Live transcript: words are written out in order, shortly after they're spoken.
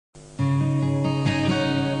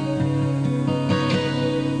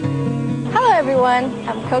everyone,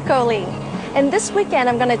 I'm CoCo Lee. And this weekend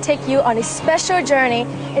I'm going to take you on a special journey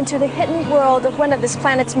into the hidden world of one of this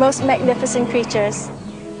planet's most magnificent creatures.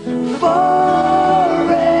 Forever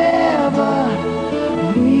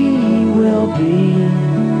we will be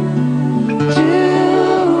together,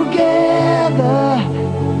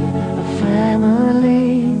 a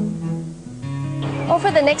family. Over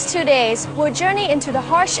the next 2 days, we'll journey into the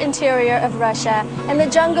harsh interior of Russia and the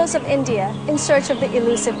jungles of India in search of the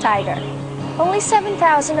elusive tiger. Only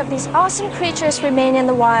 7,000 of these awesome creatures remain in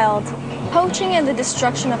the wild. Poaching and the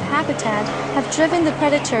destruction of habitat have driven the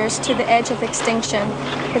predators to the edge of extinction.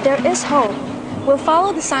 But there is hope. We'll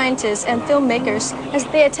follow the scientists and filmmakers as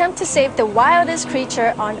they attempt to save the wildest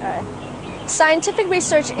creature on Earth. Scientific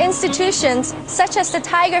research institutions, such as the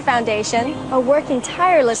Tiger Foundation, are working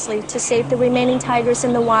tirelessly to save the remaining tigers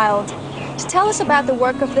in the wild. To tell us about the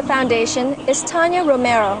work of the foundation is Tanya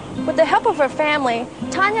Romero. With the help of her family,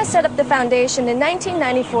 Tanya set up the foundation in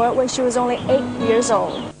 1994 when she was only 8 years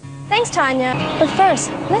old. Thanks, Tanya. But first,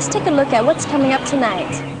 let's take a look at what's coming up tonight.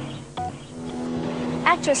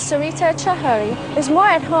 Actress Sarita Chahuri is more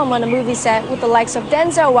at home on a movie set with the likes of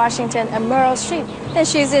Denzel Washington and Meryl Streep than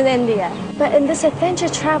she's in India. But in this adventure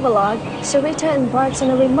travelogue, Sarita embarks on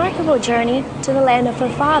a remarkable journey to the land of her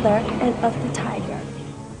father and of the tiger.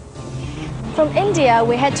 From India,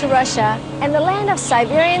 we head to Russia and the land of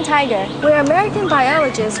Siberian tiger, where American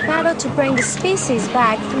biologists battle to bring the species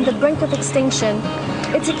back from the brink of extinction.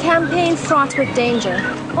 It's a campaign fraught with danger.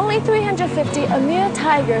 Only 350 Amur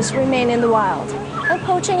tigers remain in the wild, and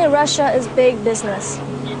poaching in Russia is big business.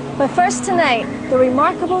 But first tonight, the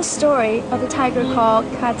remarkable story of a tiger called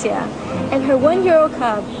Katya and her 1-year-old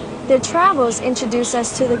cub. Their travels introduce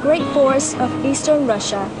us to the great forests of eastern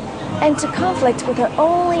Russia and to conflict with her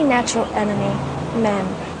only natural enemy, man.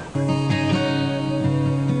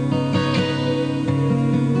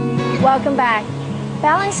 Welcome back.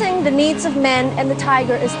 Balancing the needs of men and the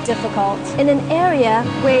tiger is difficult. In an area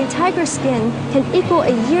where a tiger skin can equal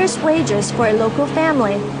a year's wages for a local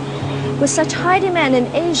family. With such high demand in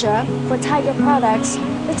Asia for tiger products,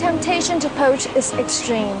 the temptation to poach is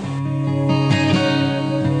extreme.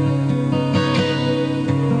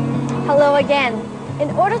 Hello again. In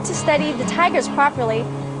order to study the tigers properly,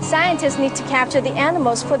 scientists need to capture the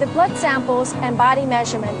animals for the blood samples and body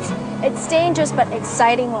measurements. It's dangerous but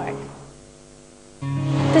exciting work.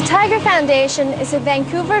 The Tiger Foundation is a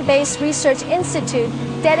Vancouver-based research institute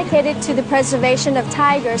dedicated to the preservation of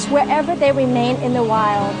tigers wherever they remain in the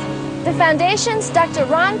wild. The Foundation's Dr.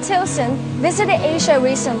 Ron Tilson visited Asia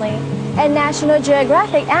recently, and National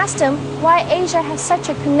Geographic asked him why Asia has such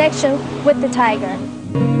a connection with the tiger.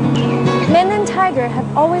 Men and tiger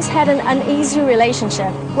have always had an uneasy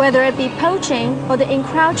relationship, whether it be poaching or the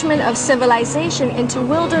encroachment of civilization into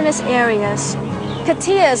wilderness areas.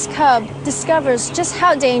 Katya's cub discovers just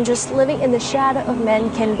how dangerous living in the shadow of men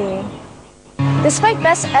can be. Despite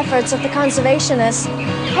best efforts of the conservationists,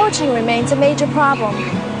 poaching remains a major problem.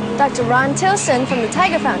 Dr. Ron Tilson from the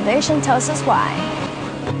Tiger Foundation tells us why.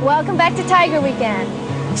 Welcome back to Tiger Weekend.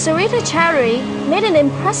 Sarita Chahuri made an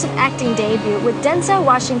impressive acting debut with Denzel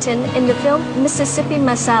Washington in the film Mississippi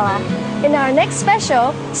Masala. In our next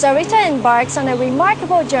special, Sarita embarks on a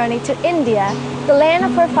remarkable journey to India, the land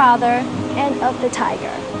of her father and of the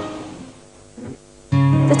tiger.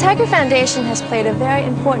 The Tiger Foundation has played a very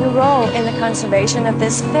important role in the conservation of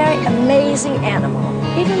this very amazing animal.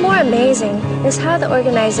 Even more amazing is how the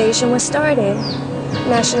organization was started.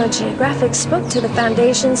 National Geographic spoke to the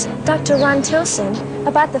Foundation's Dr. Ron Tilson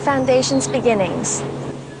about the Foundation's beginnings.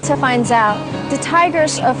 To find out, the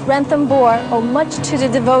tigers of Ranthambore owe much to the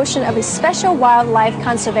devotion of a special wildlife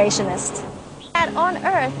conservationist. And on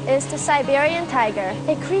Earth is the Siberian tiger,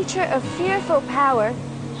 a creature of fearful power.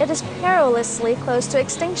 It is perilously close to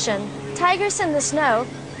extinction. Tigers in the Snow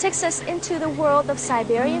takes us into the world of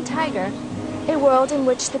Siberian tiger, a world in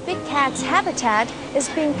which the big cat's habitat is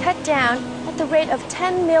being cut down at the rate of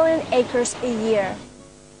 10 million acres a year.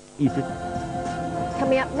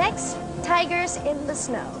 Coming up next, tigers in the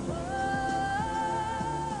snow.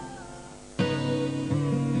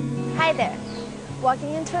 Hi there.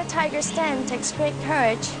 Walking into a tiger's den takes great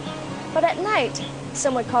courage, but at night,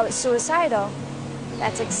 some would call it suicidal.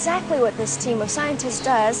 That's exactly what this team of scientists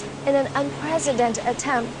does in an unprecedented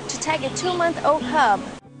attempt to tag a 2-month-old cub.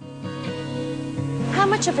 How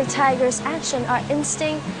much of a tiger's actions are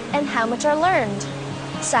instinct and how much are learned?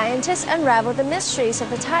 Scientists unravel the mysteries of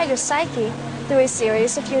the tiger's psyche through a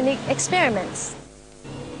series of unique experiments.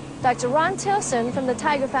 Dr. Ron Tilson from the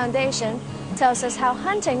Tiger Foundation tells us how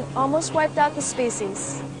hunting almost wiped out the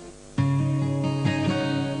species.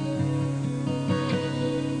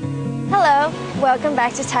 Hello, welcome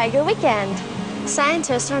back to Tiger Weekend.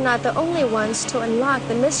 Scientists are not the only ones to unlock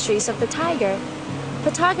the mysteries of the tiger.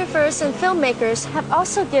 Photographers and filmmakers have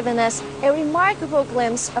also given us a remarkable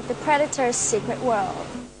glimpse of the predator's secret world.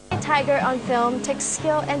 A tiger on film takes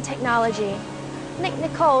skill and technology. Nick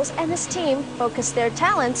Nichols and his team focus their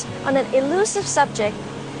talents on an elusive subject,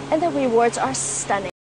 and the rewards are stunning.